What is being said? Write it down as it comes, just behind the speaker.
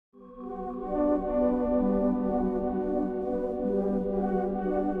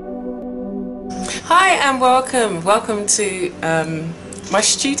Hi and welcome to my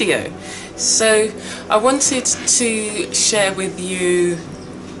studio. So I wanted to share with you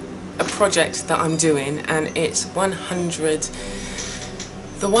a project that I'm doing, and it's the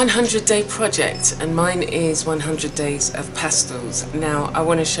 100-day project, and mine is 100 days of pastels. Now I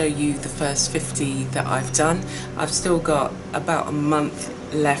want to show you the first 50 that I've done. I've still got about a month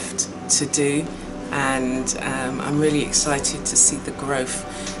left to do, and I'm really excited to see the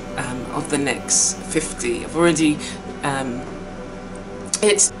growth of the next 50. I've already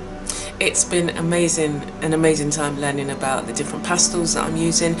it's been an amazing time learning about the different pastels that I'm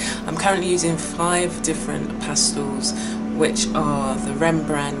using. I'm currently using 5 different pastels, which are the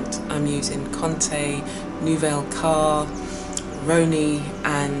Rembrandt, I'm using Conte, Nouvelle Car, Roni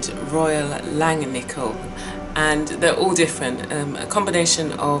and Royal Langnickel, and they're all different, a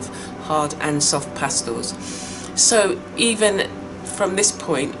combination of hard and soft pastels. So even from this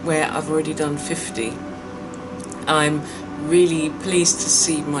point where I've already done 50, I'm really pleased to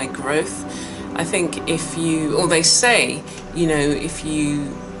see my growth. I think if you, or they say, you know, if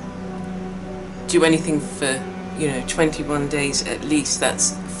you do anything for 21 days at least,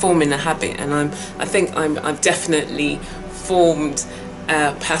 that's forming a habit, and I think I've definitely formed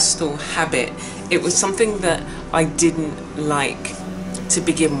a pastel habit. It was something that I didn't like to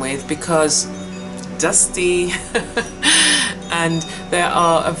begin with because dusty and there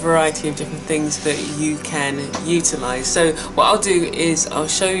are a variety of different things that you can utilize. So what I'll do is I'll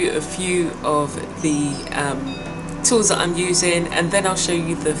show you a few of the tools that I'm using, and then I'll show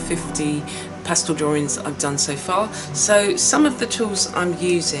you the 50 pastel drawings I've done so far. So some of the tools I'm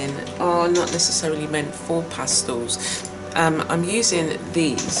using are not necessarily meant for pastels. I'm using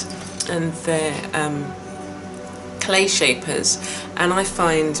these, and they're clay shapers, and I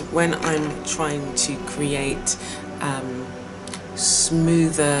find when I'm trying to create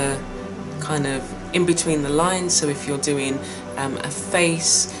smoother kind of in between the lines, so if you're doing a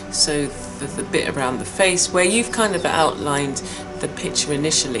face, so the bit around the face where you've kind of outlined the picture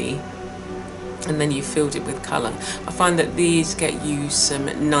initially and then you filled it with colour, I find that these get you some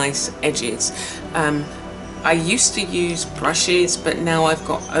nice edges. I used to use brushes, but now I've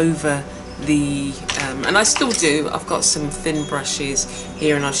got over the and I still do, I've got some thin brushes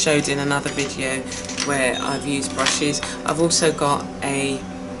here, and I showed in another video where I've used brushes. I've also got a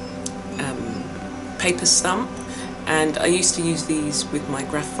paper stump, and I used to use these with my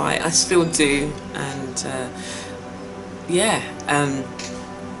graphite. I still do, and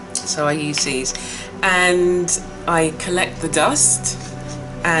so I use these, and I collect the dust.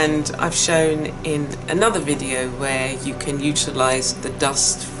 And I've shown in another video where you can utilize the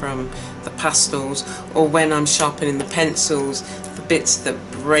dust from the pastels, or when I'm sharpening the pencils, the bits that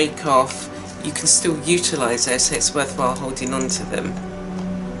break off, you can still utilize those, so it's worthwhile holding on to them.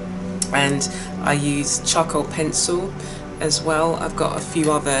 And I use charcoal pencil as well. I've got a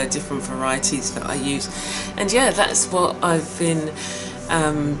few other different varieties that I use, and yeah, that's what I've been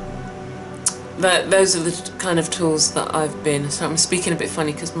those are the kind of tools that I've been. So I'm speaking a bit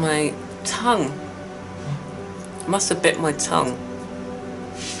funny because my tongue must have bit my tongue.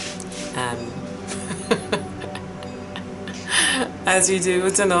 As you do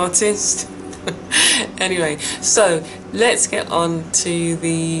with an artist. Anyway, so let's get on to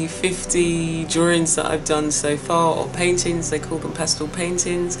the 50 drawings that I've done so far, or paintings. They call them pastel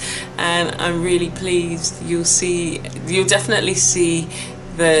paintings, and I'm really pleased. You'll definitely see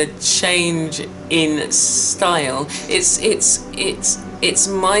the change in style. It's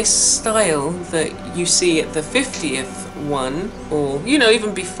my style that you see at the 50th one, or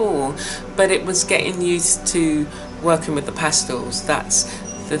even before, but it was getting used to working with the pastels. That's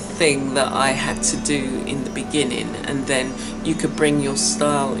the thing that I had to do in the beginning, and then you could bring your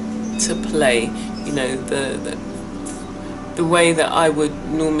style to play. The way that I would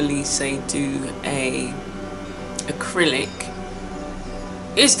normally say do a acrylic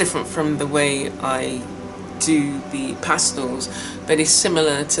is different from the way I do the pastels, but it's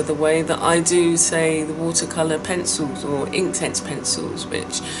similar to the way that I do, say, the watercolor pencils or Inktense pencils,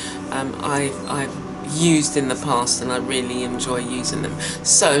 which I've used in the past, and I really enjoy using them.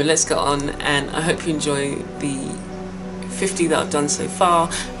 So let's get on, and I hope you enjoy the 50 that I've done so far,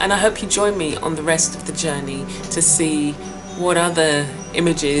 and I hope you join me on the rest of the journey to see what other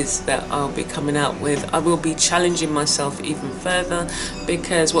images that I'll be coming out with. I will be challenging myself even further,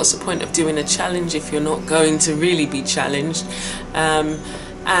 because what's the point of doing a challenge if you're not going to really be challenged? Yeah,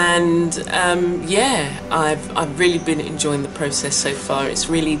 I've really been enjoying the process so far. It's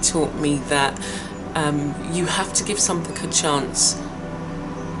really taught me that you have to give something a chance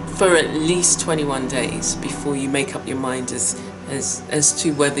for at least 21 days before you make up your mind as as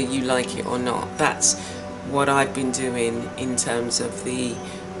to whether you like it or not. That's what I've been doing in terms of the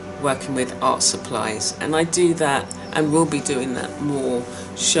working with art supplies, and I do that and will be doing that more,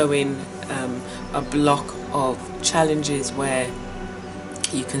 showing a block of challenges where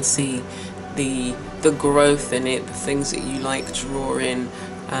you can see the growth in it, the things that you like drawing.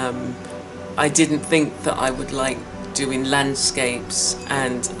 I didn't think that I would like doing landscapes,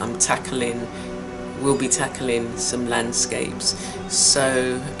 and we'll be tackling some landscapes.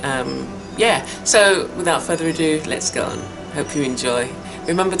 So yeah, so without further ado, let's go on. Hope you enjoy.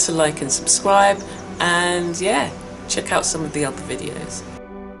 Remember to like and subscribe, and yeah, check out some of the other videos.